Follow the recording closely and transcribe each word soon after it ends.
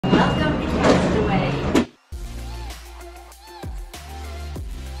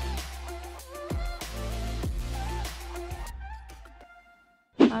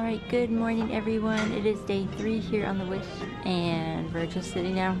Alright, good morning everyone. It is day 3 here on the Wish and we're just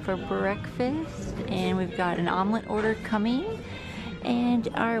sitting down for breakfast and we've got an omelet order coming and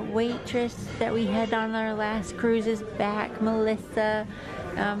our waitress that we had on our last cruise is back, Melissa.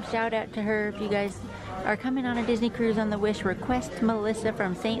 Shout out to her if you guys are coming on a Disney cruise on the Wish. Request Melissa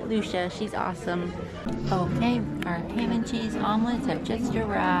from St. Lucia. She's awesome. Okay, our ham and cheese omelets have just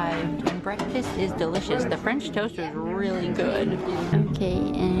arrived and breakfast is delicious. The French toast is really good. Okay,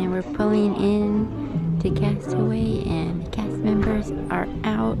 and we're pulling in to Castaway and the cast members are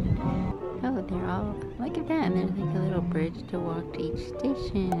out. Oh, they're all, look at that, and there's like a little bridge to walk to each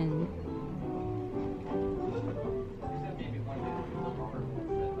station.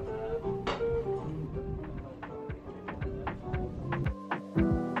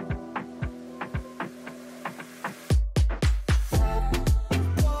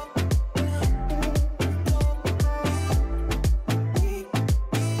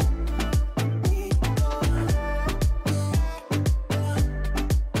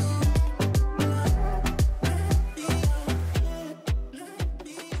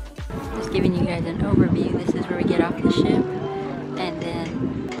 Giving you guys an overview. This is where we get off the ship, and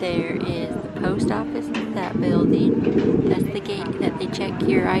then there is the post office, that building. That's the gate that they check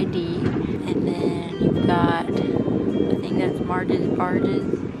your ID, and then you've got, I think that's Marge's barges.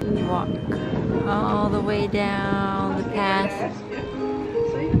 You walk all the way down the path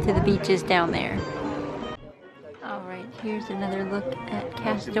to the beaches down there. Alright, here's another look at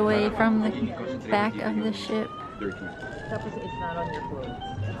Castaway from the back of the ship. It's not on your clothes.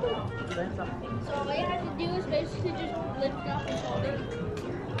 So all you have to do is basically just lift it up and hold it.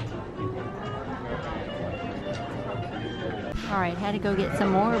 Alright, had to go get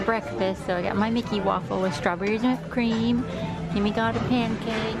some more breakfast, so I got my Mickey waffle with strawberries and whipped cream. Kimi got a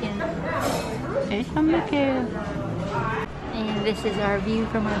pancake, and there's some Mickey. And this is our view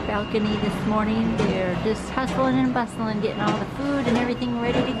from our balcony this morning. They're just hustling and bustling, getting all the food and everything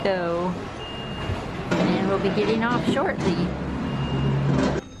ready to go. And we'll be getting off shortly.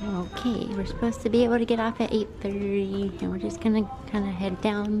 Okay, we're supposed to be able to get off at 8:30, and we're just gonna kind of head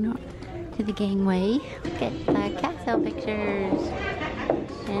down to the gangway. Look at the castle pictures.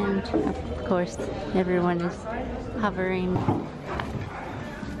 And of course, everyone is hovering.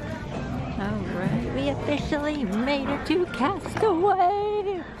 Alright, we officially made it to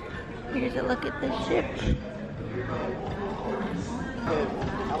Castaway. Here's a look at the ship.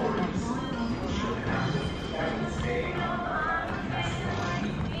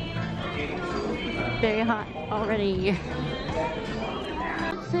 Very hot already.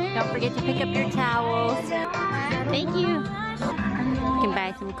 Don't forget to pick up your towels. Thank you. You can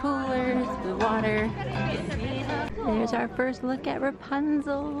buy some coolers with water. There's our first look at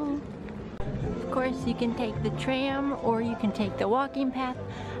Rapunzel. Of course, you can take the tram or you can take the walking path.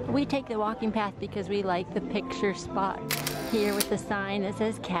 We take the walking path because we like the picture spot here with the sign that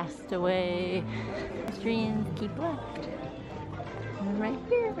says Castaway. Pedestrians keep left. And right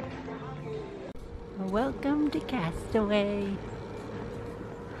here. Welcome to Castaway.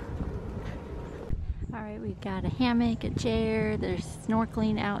 Alright, we've got a hammock, a chair, there's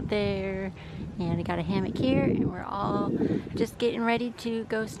snorkeling out there, and I got a hammock here, and we're all just getting ready to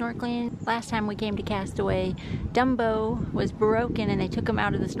go snorkeling. Last time we came to Castaway, Dumbo was broken and they took him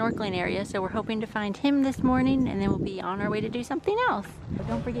out of the snorkeling area, so we're hoping to find him this morning, and then we'll be on our way to do something else. But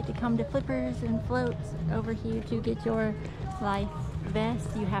don't forget to come to Flippers and Floats over here to get your life vest.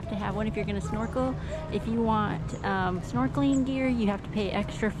 You have to have one if you're going to snorkel. If you want snorkeling gear, you have to pay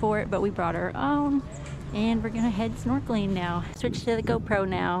extra for it, but we brought our own, and we're going to head snorkeling now. Switch to the GoPro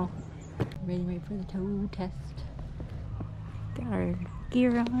now. Ready for the tow test. Got our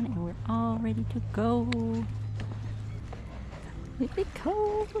gear on and we're all ready to go. Is it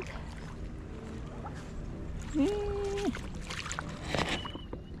cold? Yeah.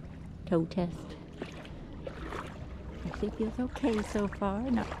 Tow test. Actually feels okay so far.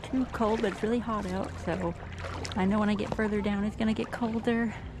 Not too cold, but it's really hot out, so I know when I get further down it's gonna get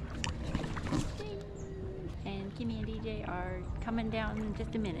colder. And Kimi and DJ are coming down in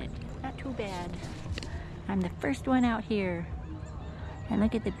just a minute. Not too bad. I'm the first one out here. And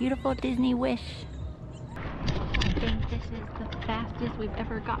look at the beautiful Disney Wish. I think this is the fastest we've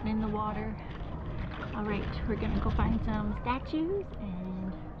ever gotten in the water. Alright, we're gonna go find some statues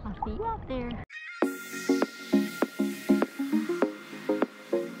and I'll see you out there.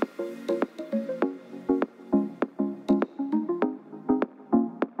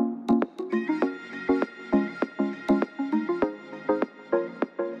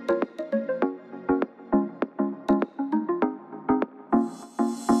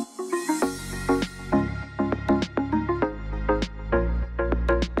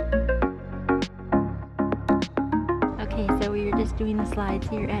 doing the slides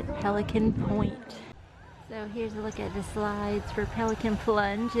here at Pelican Point. So here's a look at the slides for Pelican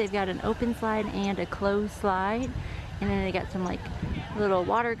Plunge. They've got an open slide and a closed slide. And then they got some like little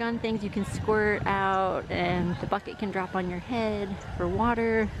water gun things you can squirt out, and the bucket can drop on your head for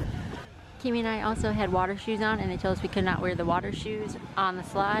water. Kimi and I also had water shoes on, and they told us we could not wear the water shoes on the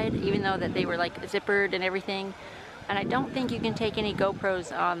slide, even though that they were like zippered and everything. And I don't think you can take any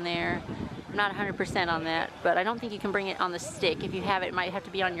GoPros on there. I'm not 100% on that, but I don't think you can bring it on the stick. If you have it, it might have to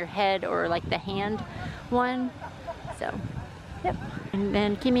be on your head or like the hand one. So, yep. And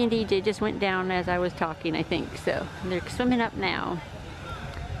then Kimi and DJ just went down as I was talking, I think. So they're swimming up now.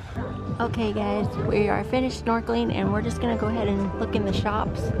 Okay guys, we are finished snorkeling and we're just gonna go ahead and look in the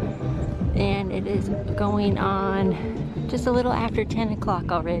shops. And it is going on just a little after 10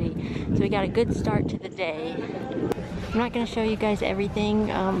 o'clock already. So we got a good start to the day. I'm not going to show you guys everything,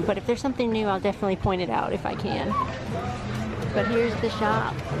 but if there's something new, I'll definitely point it out if I can. But here's the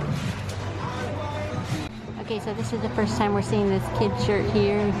shop. Okay, so this is the first time we're seeing this kid shirt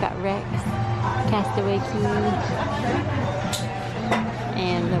here. We've got Rex, Castaway Cay,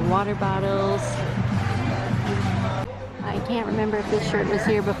 and the water bottles. I can't remember if this shirt was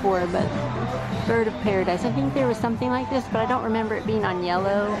here before, but Bird of Paradise. I think there was something like this, but I don't remember it being on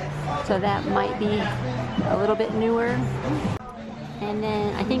yellow, so that might be a little bit newer. And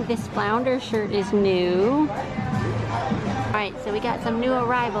then I think this flounder shirt is new. Alright, so we got some new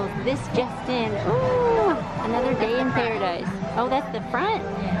arrivals. This just in. Ooh, another day in paradise. Oh, that's the front.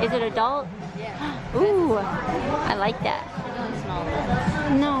 Is it adult? Yeah. Ooh, I like that.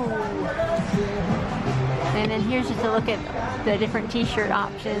 No. And then here's just a look at the different t-shirt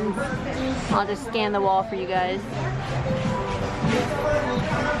options. I'll just scan the wall for you guys.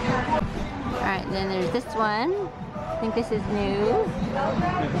 Alright, then there's this one. I think this is new.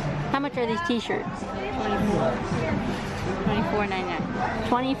 How much are these t-shirts? $24.99.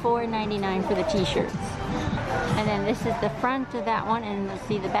 $24.99 for the t-shirts. And then this is the front of that one, and let's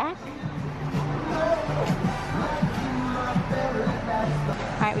see the back.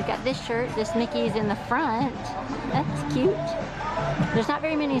 Alright, we've got this shirt. This Mickey's in the front. That's cute. There's not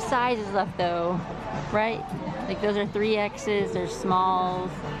very many sizes left though, right? Like those are 3X's, there's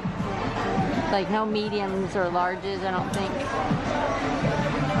smalls. Like no mediums or larges, I don't think.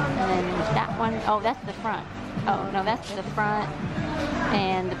 And then there's that one. Oh, that's the front. Oh, no, that's the front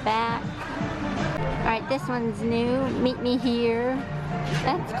and the back. Alright, this one's new. Meet me here.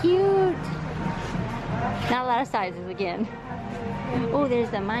 That's cute. Not a lot of sizes again. Oh, there's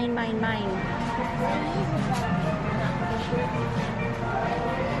the mine.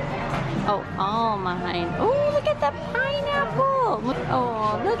 Oh, all mine. Oh, look at the pineapple.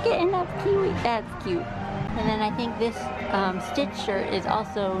 Oh, look at enough kiwi. That's cute. And then I think this Stitch shirt is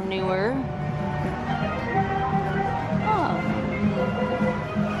also newer. Oh.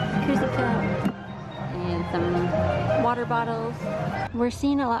 Koozie cup. And some water bottles. We're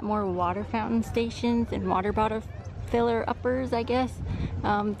seeing a lot more water fountain stations and water bottle filler uppers, I guess,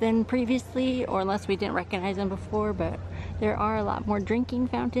 than previously, or unless we didn't recognize them before, but there are a lot more drinking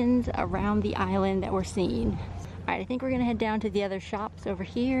fountains around the island that we're seeing. Alright, I think we're gonna head down to the other shops over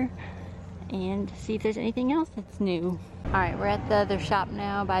here and see if there's anything else that's new. Alright, we're at the other shop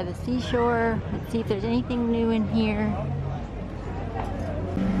now by the seashore. Let's see if there's anything new in here.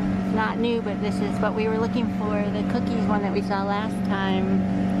 It's not new, but this is what we were looking for, the cookies one that we saw last time.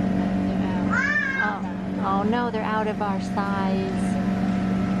 Oh no, they're out of our size.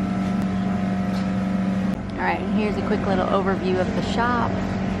 Alright, and here's a quick little overview of the shop.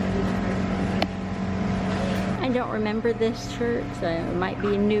 I don't remember this shirt, so it might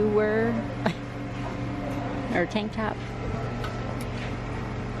be newer. Or tank top.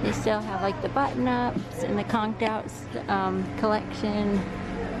 They still have like the button-ups and the conked out collection.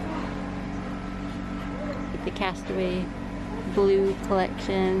 Like the Castaway blue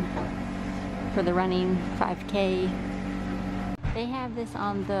collection for the running 5K. They have this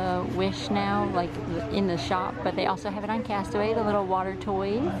on the Wish now, like in the shop, but they also have it on Castaway, the little water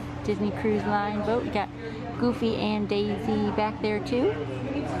toys, Disney Cruise Line boat. You got Goofy and Daisy back there too.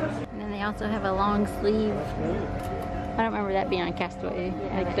 And then they also have a long sleeve. I don't remember that being on Castaway,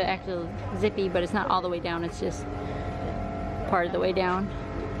 like the actual zippy, but it's not all the way down, it's just part of the way down.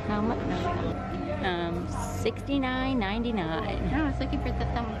 How much? $69.99. No, I was looking for the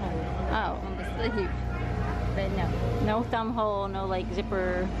thumb hole. Oh. On the sleeve. But no. No thumb hole, no like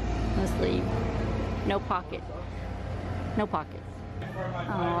zipper, no sleeve, no pocket. No pockets.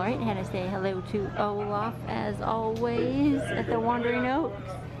 Alright, had to say hello to Olaf as always at the Wandering Oaks.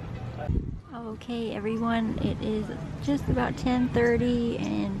 Okay everyone, it is just about 10:30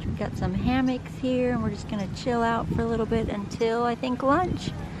 and we've got some hammocks here and we're just gonna chill out for a little bit until I think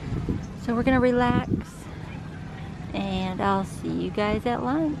lunch. So we're gonna relax and I'll see you guys at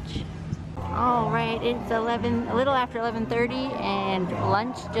lunch. Alright, it's a little after 11:30 and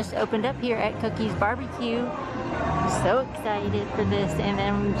lunch just opened up here at Cookie's Barbecue. I'm so excited for this, and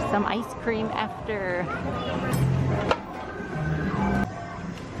then some ice cream after.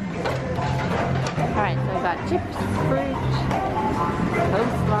 Alright, so we got chips, fruit,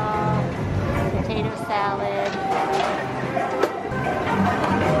 coleslaw, potato salad.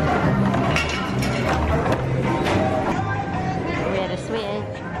 We had a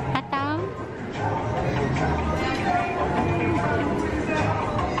switch. Hot dog.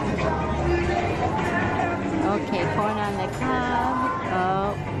 Okay, corn on the cob. Oh,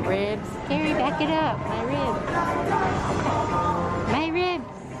 ribs. Kari, back it up. My ribs. My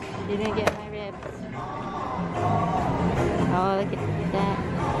ribs. You didn't get my ribs. Oh, look at that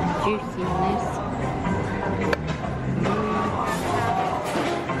juiciness.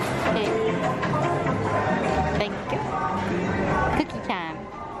 Okay. Thank you. Cookie time.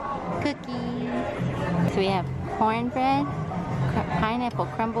 Cookies. So we have cornbread, pineapple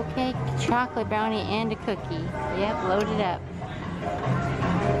crumble cake, chocolate brownie, and a cookie. Yep, loaded up.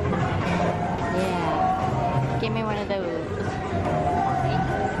 Yeah. Give me one of those.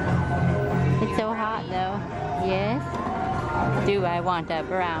 It's so hot though. Yes? Do I want a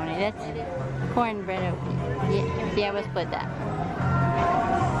brownie? That's cornbread. Yeah, we'll split that.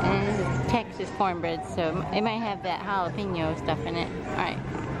 And it's Texas cornbread, so it might have that jalapeno stuff in it. Alright,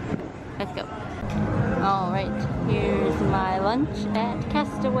 let's go. Alright, here's my lunch at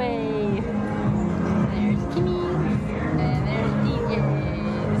Castaway. There's Kimi, and there's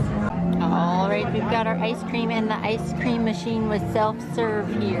DJ's. Alright, we've got our ice cream, and the ice cream machine was self-serve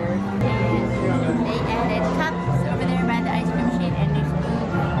here. And they added cups over there by the ice cream machine and new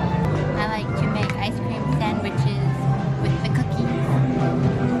spoons. I like to make ice cream sandwiches with the cookies.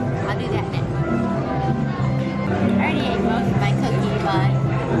 I'll do that next. I already ate most of my cookie, but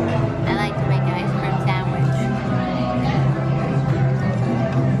I like to make an ice cream sandwich.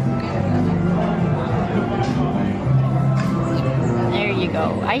 There you go,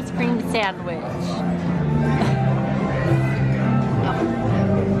 ice cream sandwich.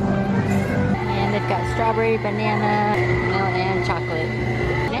 And they've got strawberry, banana, vanilla, and chocolate.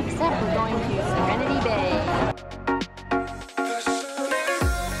 Next up, we're going to Serenity Bay.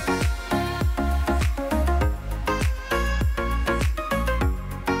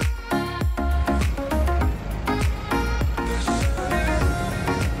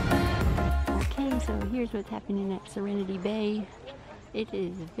 Here's what's happening at Serenity Bay. It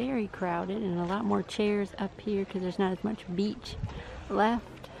is very crowded and a lot more chairs up here because there's not as much beach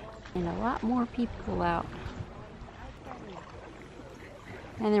left and a lot more people out.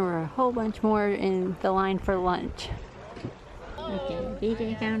 And there were a whole bunch more in the line for lunch. Okay,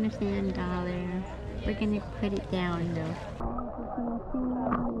 BJ found a $10. We're gonna put it down though.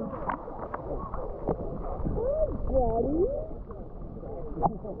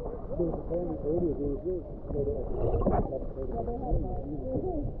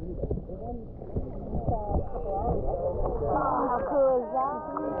 How cool is that?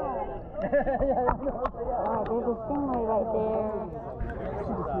 Oh, there's a stingray right there.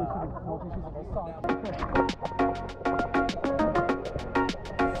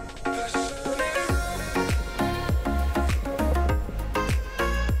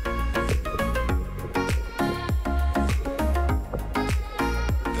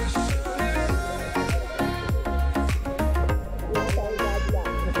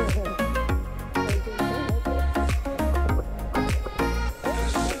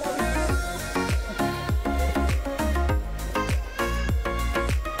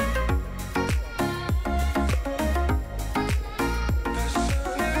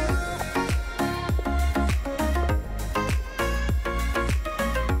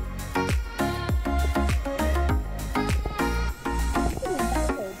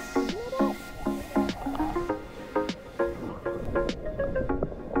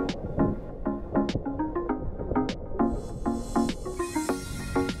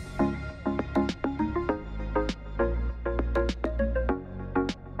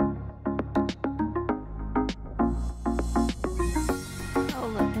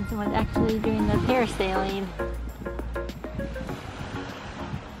 Someone's actually doing the parasailing.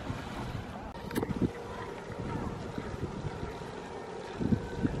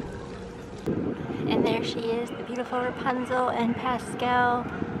 And there she is, the beautiful Rapunzel and Pascal,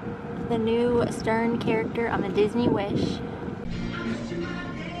 the new Stern character on the Disney Wish.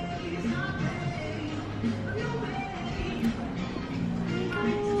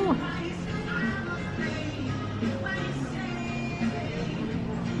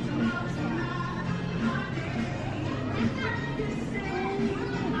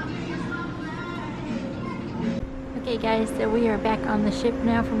 Okay guys, so we are back on the ship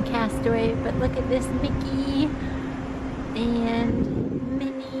now from Castaway, but look at this Mickey and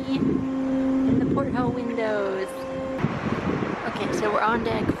Minnie in the porthole windows. Okay, so we're on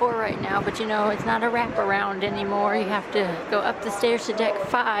deck 4 right now, but you know, it's not a wraparound anymore. You have to go up the stairs to deck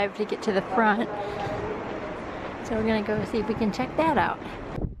 5 to get to the front. So we're gonna go see if we can check that out.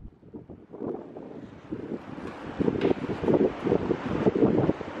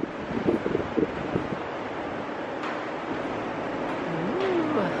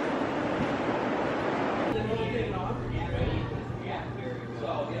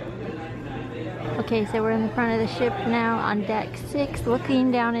 Okay, so we're in the front of the ship now on deck 6,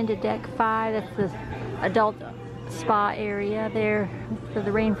 looking down into deck 5. That's the adult spa area there for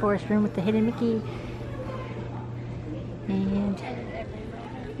the rainforest room with the hidden Mickey. And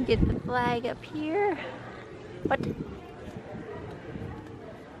get the flag up here. What? We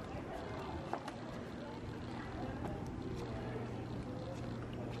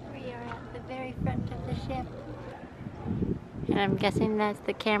are at the very front of the ship. And I'm guessing that's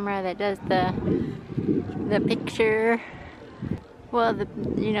the camera that does the picture. Well, the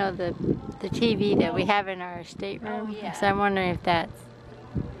TV that we have in our stateroom. Oh, yeah. So I'm wondering if that's.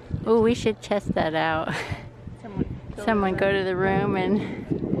 Oh, we should test that out. Someone go to the room and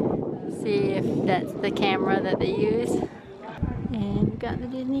see if that's the camera that they use. And we've got the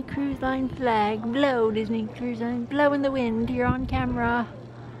Disney Cruise Line flag. Blow, Disney Cruise Line. Blow in the wind. You're on camera.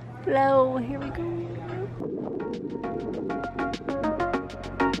 Blow. Here we go.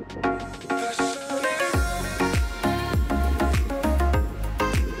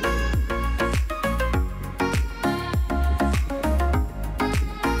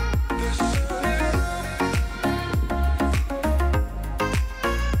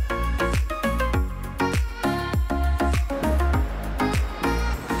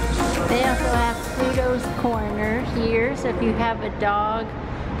 They also have Pluto's Corner here, so if you have a dog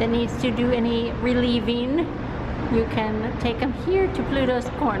that needs to do any relieving, you can take them here to Pluto's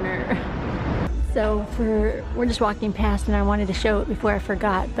Corner. So we're just walking past and I wanted to show it before I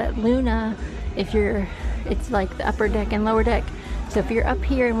forgot, but Luna, it's like the upper deck and lower deck. So if you're up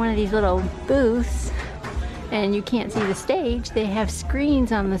here in one of these little booths and you can't see the stage, they have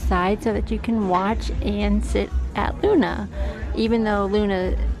screens on the side so that you can watch and sit at Luna, even though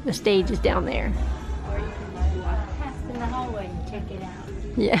Luna, the stage is down there. Or you can walk past in the hallway and check it out.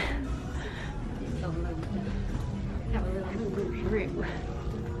 Yeah. Have a little moo-moo-shrew.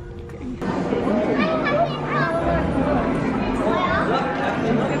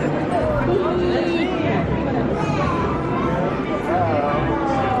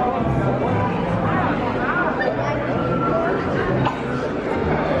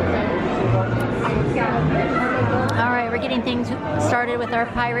 Alright, we're getting things started with our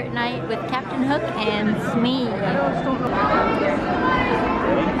pirate night with Captain Hook and Smee.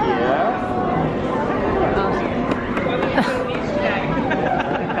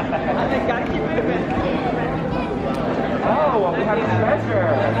 Oh, well, we have a treasure.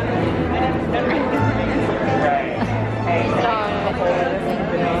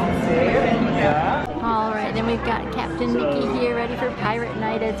 Alright, then we've got Captain Mickey here ready for pirate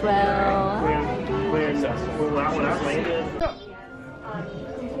night as well.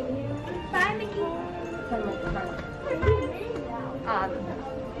 Bye, Mickey.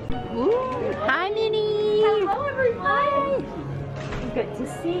 Ooh, hi Minnie! Hello, everybody. Good to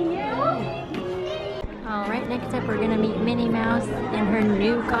see you. Alright, next up we're gonna meet Minnie Mouse in her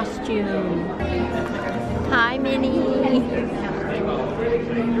new costume. Hi Minnie!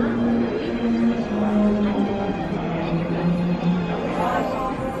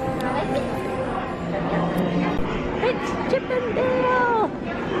 It's Chip and Dale!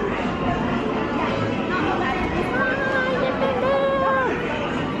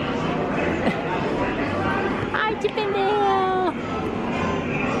 Hi Chip and Dale!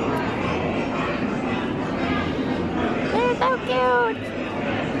 They're so cute!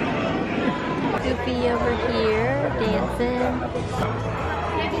 Goofy over here dancing.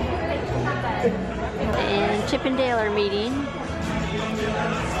 And Chip and Dale are meeting.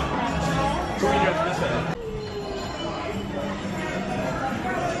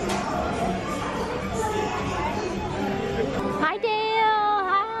 Hi Dale!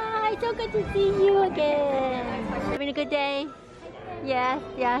 Hi! So good to see you again! Having a good day? Yes,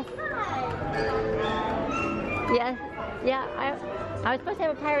 yes. Yes, yeah. I was supposed to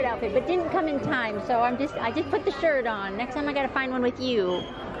have a pirate outfit, but didn't come in time, so I just put the shirt on. Next time I gotta find one with you.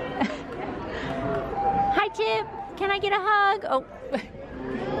 Hi Chip! Can I get a hug? Oh,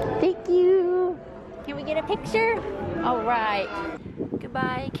 thank you. Can we get a picture? All right.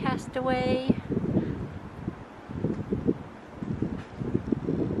 Goodbye, Castaway.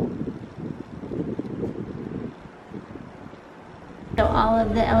 all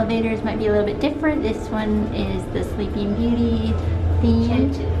of the elevators might be a little bit different. This one is the Sleeping Beauty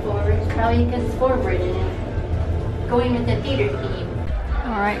theme. Probably because it's forward and going with the theater theme.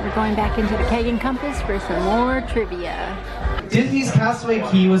 Alright, we're going back into the Keg and Compass for some more trivia. Disney's Castaway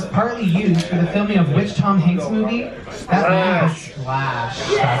Cay was partly used for the filming of which Tom Hanks movie? That name was Splash.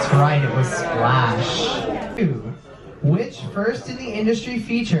 That's right, it was Splash. 2. Which first in the industry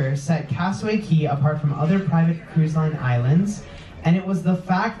feature set Castaway Cay apart from other private cruise line islands? And it was the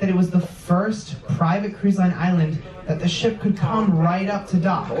fact that it was the first private cruise line island that the ship could come right up to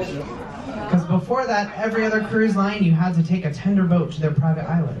dock. Because before that, every other cruise line, you had to take a tender boat to their private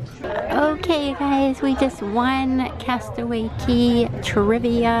island. Okay guys, we just won Castaway Cay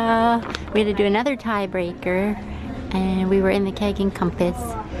trivia. We had to do another tiebreaker, and we were in the Keg and Compass.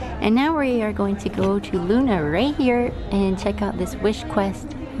 And now we are going to go to Luna right here and check out this wish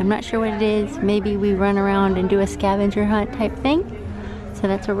quest. I'm not sure what it is. Maybe we run around and do a scavenger hunt type thing. So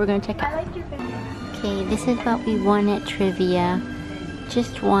that's what we're going to check out. Okay, this is what we won at trivia.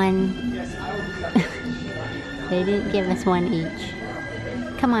 Just one. They didn't give us one each.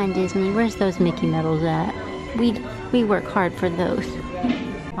 Come on Disney, where's those Mickey medals at? We work hard for those.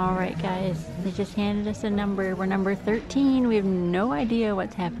 Alright guys, they just handed us a number. We're number 13. We have no idea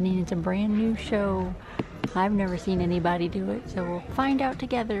what's happening. It's a brand new show. I've never seen anybody do it, so we'll find out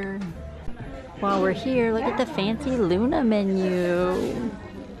together. While we're here, look at the fancy Luna menu.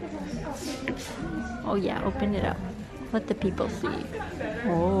 Oh yeah, open it up. Let the people see.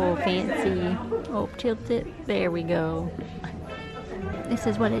 Oh, fancy. Oh, tilt it. There we go. This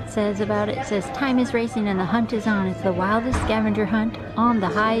is what it says about it. It says, time is racing and the hunt is on. It's the wildest scavenger hunt on the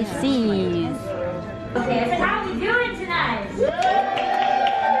high seas. Okay, so how are we doing tonight?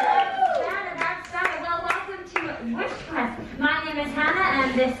 Well, welcome to Wish Quest. My name is Hannah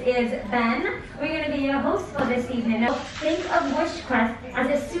and this is Ben. We're going to be your hosts for this evening. Now, think of Wish Quest as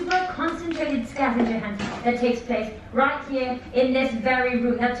a super concentrated scavenger hunt that takes place right here in this very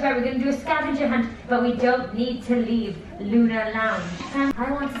room. That's right, we're going to do a scavenger hunt, but we don't need to leave Luna Lounge. And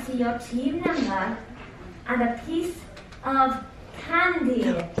I want to see your team number and a piece of candy.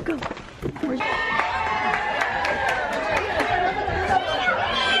 Go.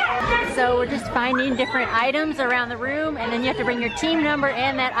 So we're just finding different items around the room, and then you have to bring your team number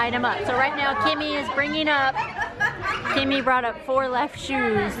and that item up. So right now Kimi is bringing up, Kimi brought up 4 left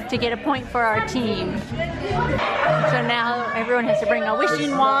shoes to get a point for our team. So now everyone has to bring a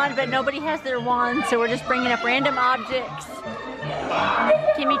wishing wand, but nobody has their wand, so we're just bringing up random objects.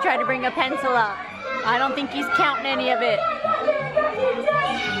 Kimi tried to bring a pencil up. I don't think he's counting any of it.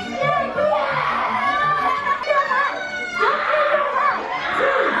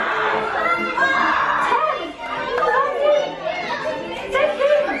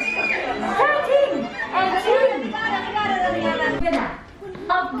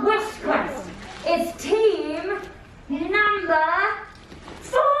 Of Wish Quest, it's team number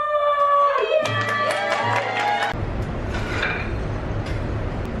 4!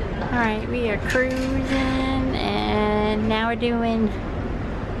 Alright, we are cruising, and now we're doing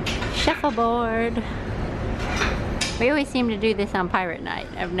shuffleboard. We always seem to do this on Pirate Night,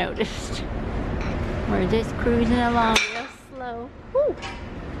 I've noticed. We're just cruising along real slow. Woo!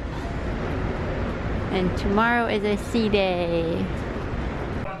 And tomorrow is a sea day.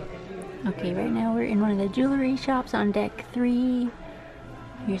 Okay, right now we're in one of the jewelry shops on deck 3.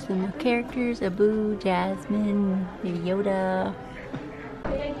 Here's some more characters, Abu, Jasmine, maybe Yoda.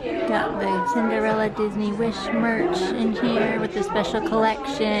 Got the Cinderella Disney Wish merch in here with the special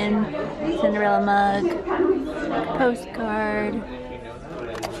collection, Cinderella mug, postcard,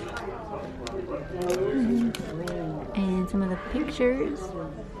 and some of the pictures.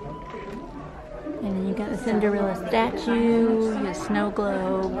 And then you got the Cinderella statue, the snow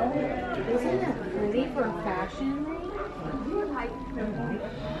globe. Isn't it pretty for fashion?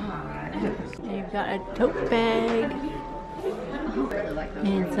 And you've got a tote bag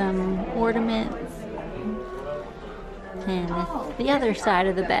and some ornaments. And this is the other side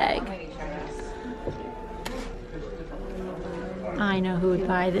of the bag. I know who would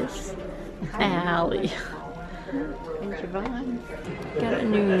buy this. Allie. And Javon. Got a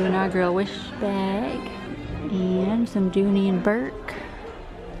new inaugural Wish bag and some Dooney and Burke.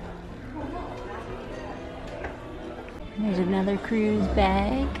 There's another cruise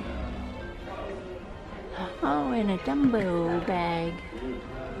bag. Oh, and a Dumbo bag.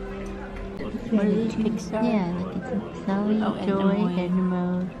 What are these, Pixar? Yeah, like it's Sally, Oh, Joy,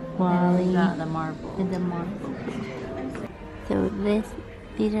 Edmund, Wally, the Marvel. and the Marvel. So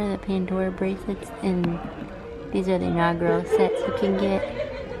these are the Pandora bracelets, and these are the inaugural sets you can get.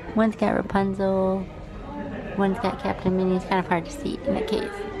 One's got Rapunzel, One's got Captain Minnie. It's kind of hard to see in the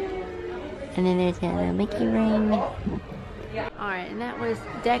case. And then there's a Mickey ring. Alright, and that was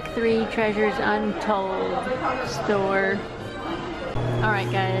Deck 3 Treasures Untold store.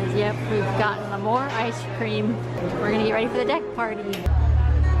 Alright guys, yep, we've gotten more ice cream. We're gonna get ready for the deck party.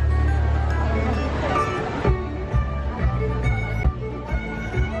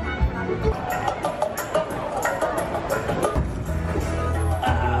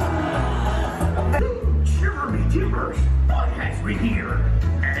 Here,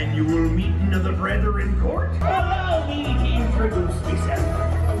 and you will meet another brother in court. Allow me to introduce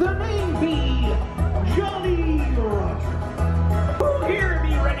myself. The name be Jolly Roger. Who here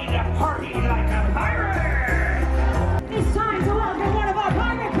be ready to party like a pirate? It's time to welcome one of our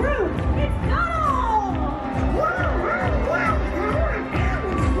pirate crew. It's Donald!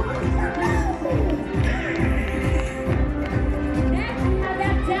 Next, we have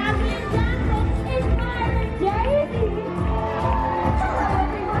that Davy and Dazzle. It's Pirate Davy. Hello,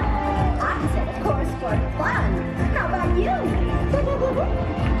 everyone. I said, of course, for fun. How about you?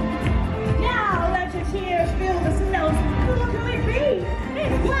 Now let your tears fill the snows. Who could it be?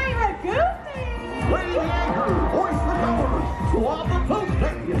 It's Pirate Goofy! Weigh the anchor, hoist the covers, swab the toast,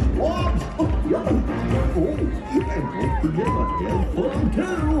 and you swabs. Oh, and don't forget a dead fun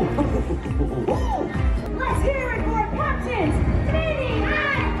too. Let's hear it for Captains Kimi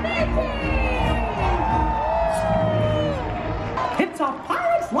and Vicky! It's a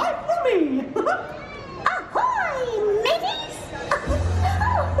pirate's life for me. Ahoy, mateys!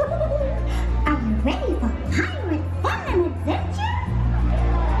 Are you ready for pirate fun and adventure?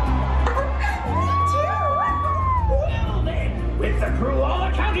 Me too! Well then, with the crew all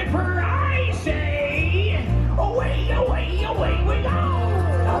accounted for, I say, away, away, away we go!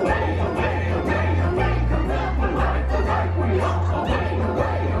 Away, away, away, away, come live the life we love. Away,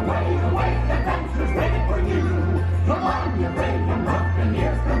 away, away, away, the adventure's ready for you. Come on, you brave and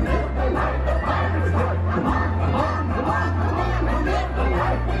buccaneers, come live the life the pirates love. Come on, come on, come on, come on, and live the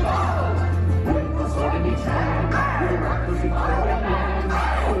life we love. With the sword in each hand, we're recklessly following land.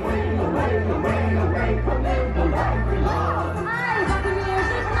 Away, away, away, away, come live the life we love. Hi, Buccaneers.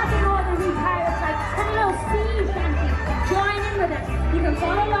 There's nothing more than we pirates like a little sea shanty. Join in with us. You can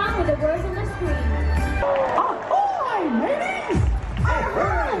follow along with the words on the screen. Ahoy, mateys!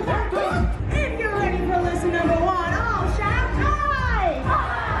 Ahoy, Captain! If you're ready for lesson number 1, all shout aye!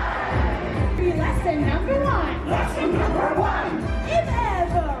 Lesson number 1. Lesson number 1! If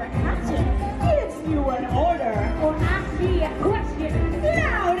ever a captain gives you an order or asks me a question,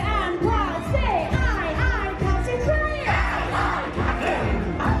 loud and proud say aye, aye, Captain Ryan!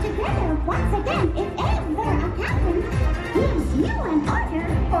 All together once again, if ever a captain gives you an order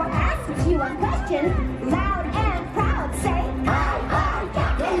or asks you a question, loud and proud say, aye, aye,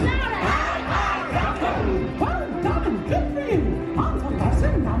 captain! Louder! Well done, good for you! On to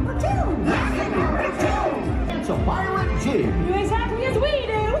lesson number 2! Lesson number 2! It's a pirate jig! Do exactly as we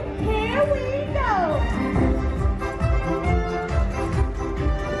do. Here we go.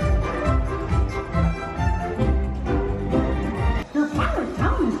 Your pirate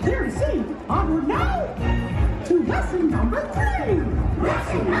town is clear to see. Onward now to lesson number 3!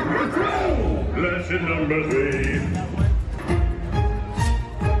 Lesson number 3! Lesson number 3.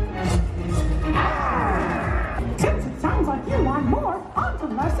 Since it sounds like you want more, on to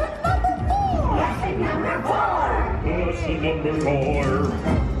lesson number 4! Lesson number 4! Lesson number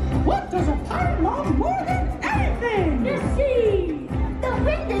 4. What does a pirate love more than anything? The sea. The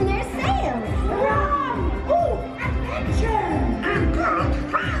wind in their sails! Rum. Oh, adventure! And good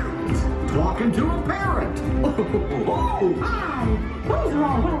friends! Talking to a parrot! Oh, hi! Those are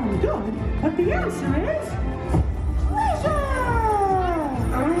all well and good, but the answer is...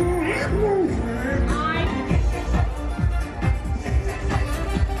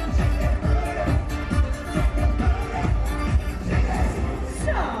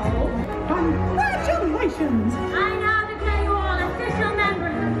 Congratulations! I now declare you all official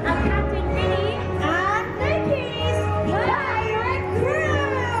members of Captain Kimi and Vicky's Pirate Crew!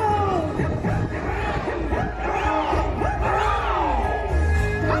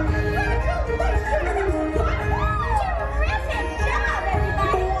 Terrific job,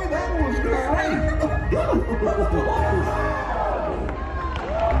 everybody! Boy, that was great!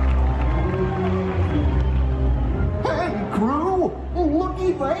 Hey, crew!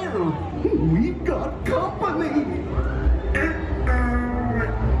 Looky there! We've got company!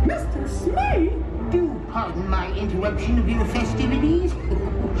 Mr. Smee? Do pardon my interruption of your festivities,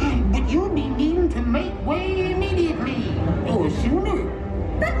 but you'll be needing to make way immediately, or sooner.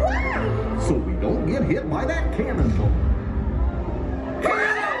 But why? So we don't get hit by that cannonball. Look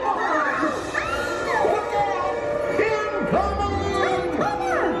out!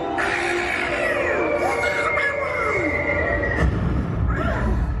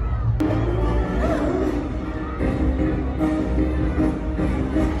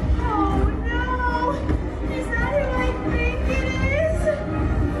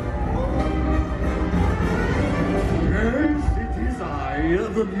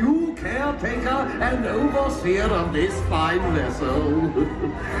 the new caretaker and overseer of this fine vessel.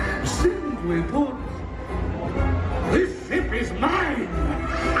 Simply put, this ship is mine!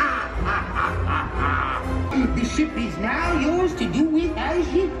 The ship is now yours to do with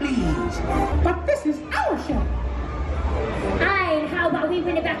as you please. But this is our ship. Aye, and how about we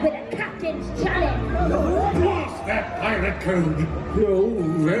win it back with a captain's challenge? What's that pirate code? Oh,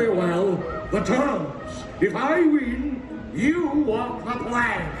 very well. The terms. If I win, you walk the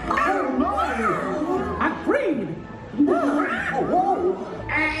plank. Oh, no. Agreed.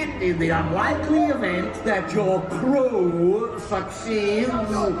 And in the unlikely event that your crew succeeds,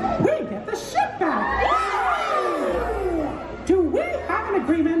 We get the ship back. Do we have an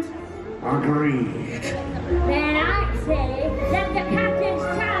agreement? agreed. Then I'd say let the captain's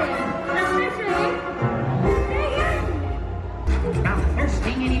challenge, officially begin. Now, the first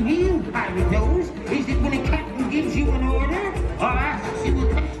thing any real pirate knows is that when a captain gives you an order or asks you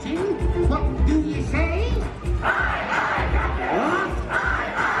a question, what do you say?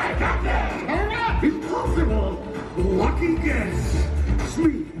 Correct! Impossible! Lucky guess.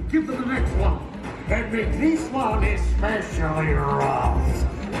 Smee, give them the next one. And make this one especially rough.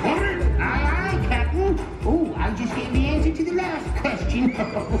 Got it? Aye, aye, Captain. Oh, I just gave the answer to the last question.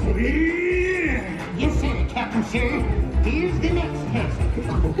 Yes, sir, Captain, sir. Here's the next test.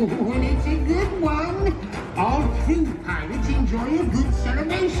 And it's a good one. All true pirates enjoy a good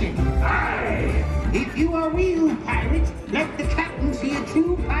celebration. Aye. If you are real pirates, let the captain see a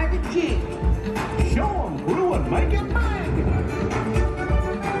true pirate jig. Show 'em, crew, and make it big.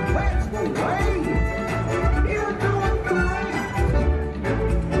 That's the way. You're doing great.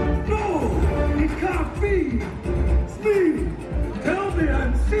 No, it can't be. Smee, tell me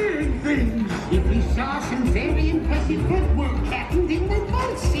I'm seeing things. If we saw some very impressive footwork, Captain, then we're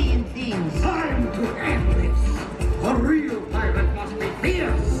both seeing things. Time to end this. A real pirate must be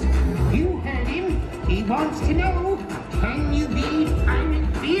fierce. You heard him. He wants to know, can you be pirate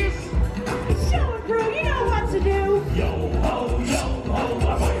fierce? Show it, crew. You know what to do. Yo ho,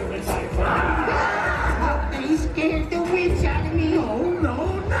 a pirate cipher. They scared the wits out of me. No, no,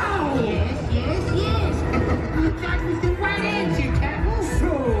 no. Yes, yes, yes. That was the right answer, Captain.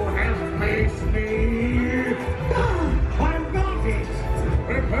 So help me, Smee. I've got it.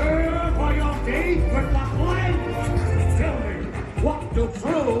 Prepare for your date with the plank. Tell me, what do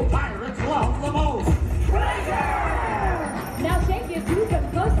true pirates love the most? Now shake your shoes from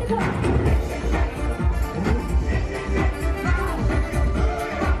coast to coast.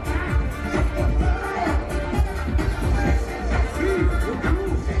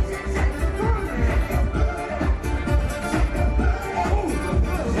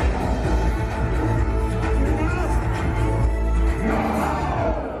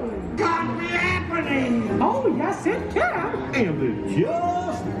 Got me happening. Oh, yes, it can. And it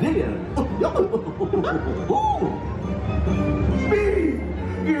just did. Speed!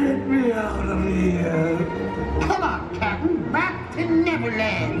 Get me out of here. Come on, Captain. Back to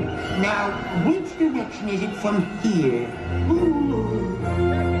Neverland. Now, which direction is it from here?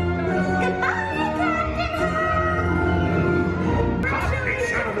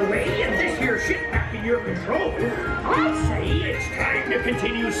 Cockpit's out of the way and this here ship back in your control. I say it's time to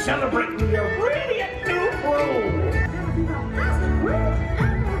continue celebrating your brilliant new crew.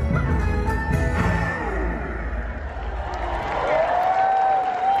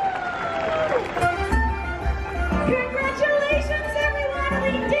 Congratulations, everyone!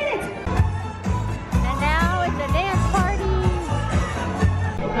 We did it! And now it's a dance party!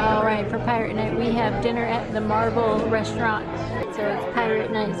 Alright, for Pirate Night we have dinner at the Marble Restaurant. So it's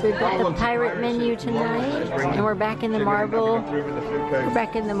Pirate Night, so we've got the pirate menu tonight, and we're back in the Marble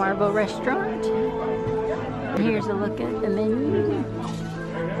Restaurant. And here's a look at the menu.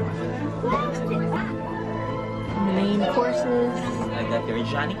 And the main courses. I got the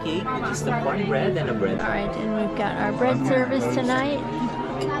Johnny cake, which is the cornbread and a bread. Alright, and we've got our bread service tonight.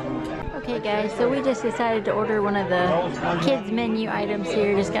 Okay guys, so we just decided to order one of the kids menu items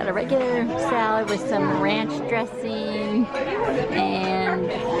here. Just got a regular salad with some ranch dressing and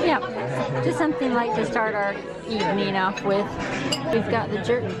yeah, just something light to start our evening off with. We've got the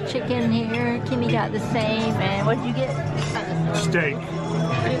jerk chicken here. Kimmy got the same, and what did you get? Steak.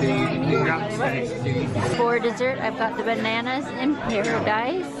 For dessert, I've got the bananas in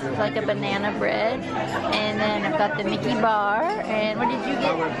paradise, like a banana bread, and then I've got the Mickey bar. And what did you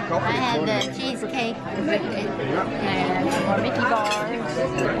get? I had the cheesecake and some more Mickey bars.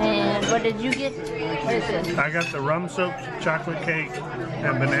 And what did you get? What is this? I got the rum soaked chocolate cake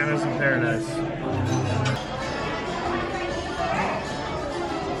and bananas in paradise.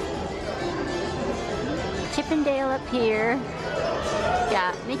 Chippendale up here.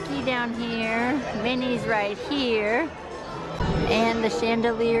 got Mickey down here, Minnie's right here, and the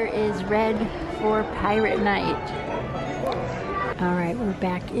chandelier is red for Pirate Night. Alright, we're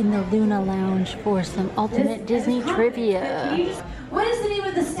back in the Luna Lounge for some ultimate Disney trivia. What is the name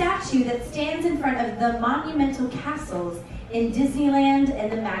of the statue that stands in front of the monumental castles in Disneyland and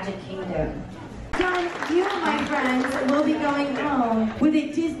the Magic Kingdom? John, you, my friends, will be going home with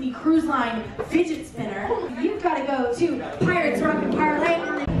a Disney Cruise Line fidget spinner. You've got to go to Pirates Rock and Parlay.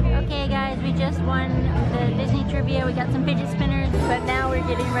 Okay guys, we just won the Disney trivia. We got some fidget spinners, but now we're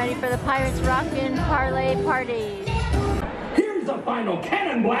getting ready for the Pirates Rock and Parlay party. Here's the final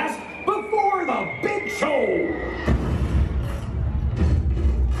cannon blast before the big show.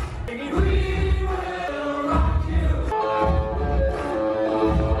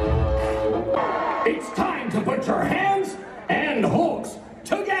 It's time to put your hands and hooks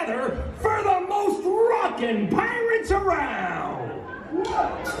together for the most rockin' pirates around. 1,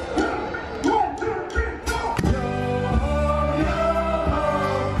 2, 3, go!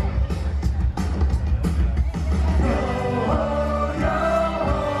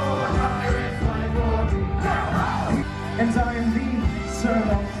 And I am the Sir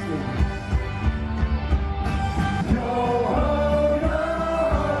Oxford. Yo ho,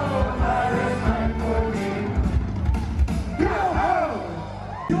 pirate time for me. Yo ho!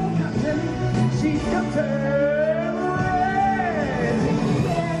 Your captain, she's Captain Red.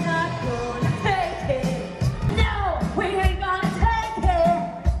 We're not gonna take it. No, we ain't gonna take it.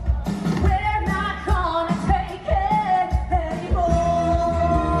 We're not gonna take it anymore.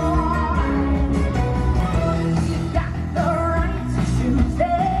 You got the right to choose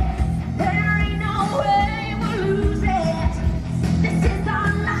it. There ain't no way we'll lose it. This is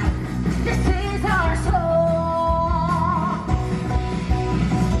our life. This is our song.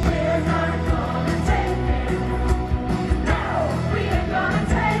 We're not gonna take it. No, we ain't gonna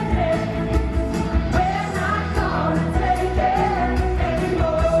take it. We're not gonna take it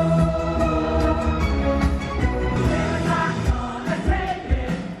anymore. We're not gonna take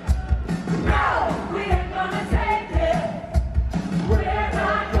it. No, we ain't gonna take it. We're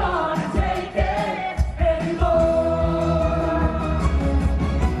not gonna take it anymore.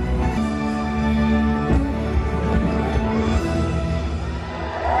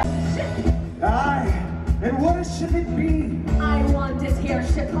 Aye, and what a ship it be? I want this here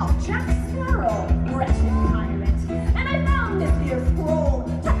ship called Jack Sparrow, wretched pirate. And I found this here scroll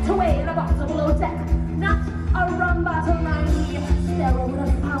tucked away in a box below deck. Not a rum bottle, my Sparrow would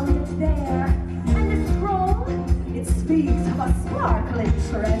have found it there. And this scroll, it speaks of a sparkling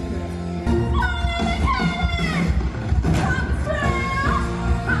treasure. Follow the cannon! Come sail!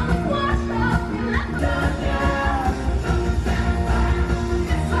 From the washed up left the girl. Stand back,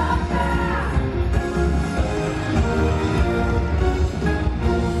 it's up there.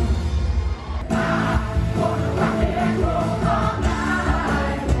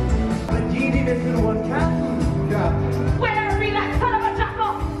 But ye needed to one captain. Captain. Where be that son of a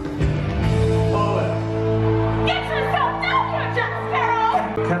jackal? Oh, Get yourself down here, Jack Sparrow!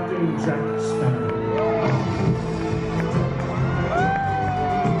 Captain Jack Sparrow.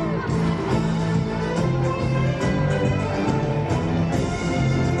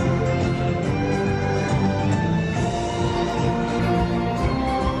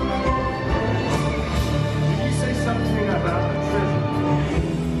 Did you say something about the treasure?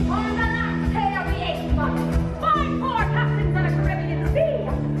 On the last day of the 8th month, find 4 captains on a Caribbean sea.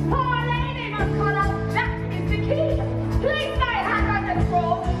 Poor lady must call out, that is the key. Place thy hand on the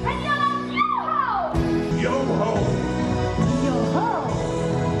scroll and yell out, yo-ho! Yo-ho! Yo-ho!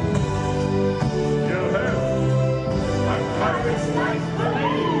 Yo-ho! A pirate's life for me!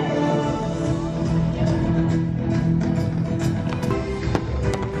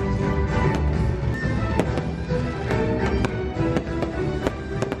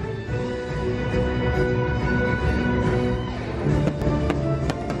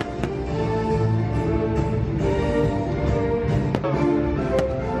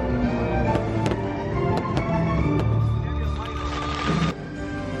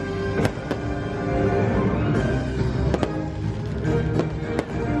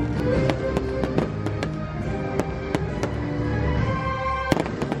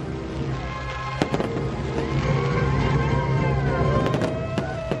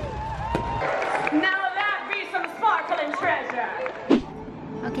 Now that be some sparkling treasure!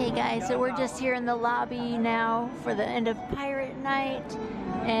 Okay guys, so we're just here in the lobby now for the end of Pirate Night,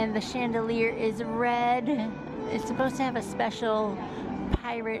 and the chandelier is red. It's supposed to have a special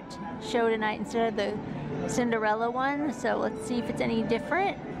pirate show tonight instead of the Cinderella one, so let's see if it's any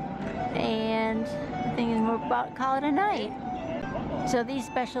different. And the thing is, we're about to call it a night. So these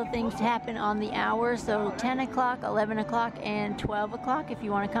special things happen on the hour, so 10 o'clock, 11 o'clock, and 12 o'clock if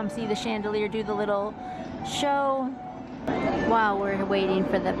you want to come see the chandelier do the little show. While we're waiting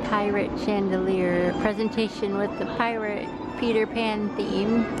for the pirate chandelier presentation with the pirate Peter Pan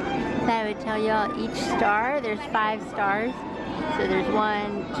theme, that would tell y'all each star, there's 5 stars. So there's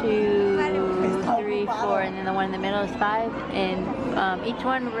 1, 2, 3, 4, and then the one in the middle is 5. And each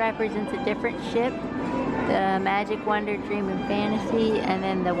one represents a different ship. The Magic, Wonder, Dream, and Fantasy. And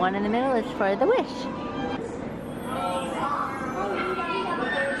then the one in the middle is for the Wish.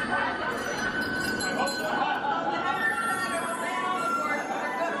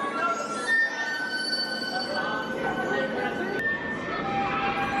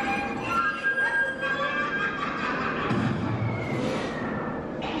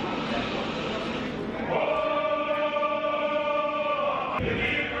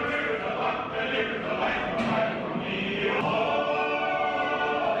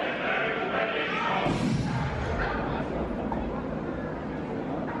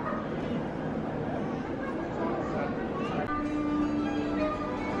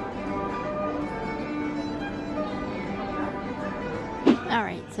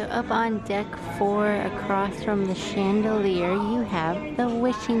 Alright, so up on deck 4 across from the chandelier you have the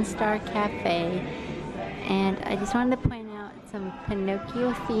Wishing Star Cafe, and I just wanted to point out some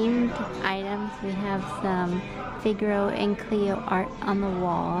Pinocchio themed items. We have some Figaro and Cleo art on the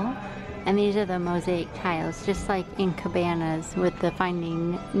wall, and these are the mosaic tiles just like in Cabanas with the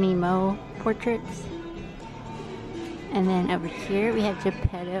Finding Nemo portraits. And then over here we have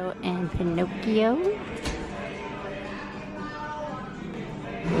Geppetto and Pinocchio.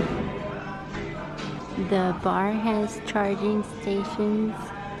 The bar has charging stations,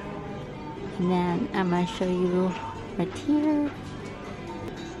 and then I'm going to show you right here.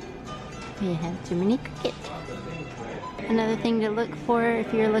 We have Jiminy Cricket. Another thing to look for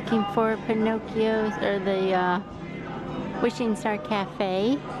if you're looking for Pinocchios or the Wishing Star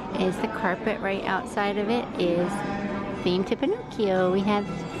Cafe is the carpet right outside of it is themed to Pinocchio. We have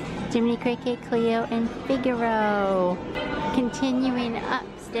Jiminy Cricket, Cleo, and Figaro. Continuing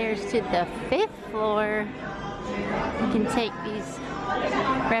upstairs to the 5th floor, you can take these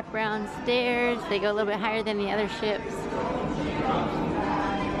wraparound stairs. They go a little bit higher than the other ships.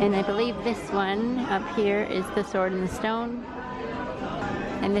 And I believe this one up here is the Sword in the Stone.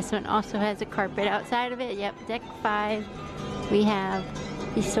 And this one also has a carpet outside of it. Yep, deck 5. We have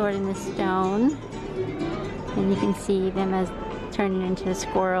the Sword in the Stone. And you can see them as turning into the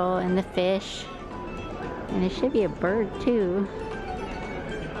squirrel and the fish. And there should be a bird too.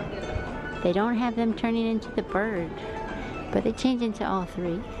 They don't have them turning into the bird, but they change into all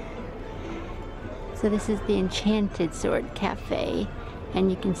 3. So this is the Enchanted Sword Cafe, and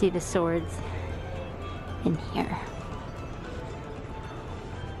you can see the swords in here.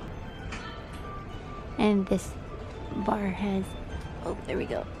 And this bar has, oh there we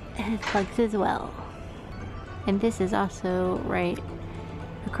go, it has plugs as well. And this is also right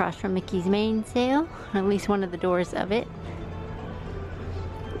across from Mickey's Mainsail, or at least one of the doors of it.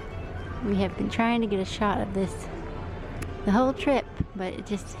 We have been trying to get a shot of this the whole trip, but it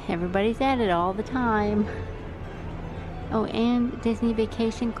just, everybody's at it all the time. Oh, and Disney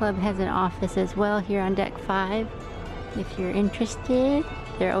Vacation Club has an office as well here on deck 5. If you're interested,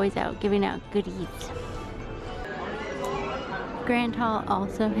 they're always out giving out goodies. Grand Hall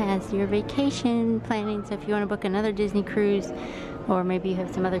also has your vacation planning, so if you want to book another Disney cruise, or maybe you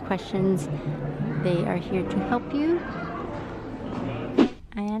have some other questions, they are here to help you.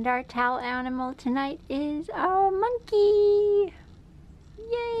 And our towel animal tonight is our monkey!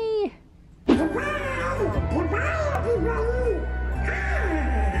 Yay!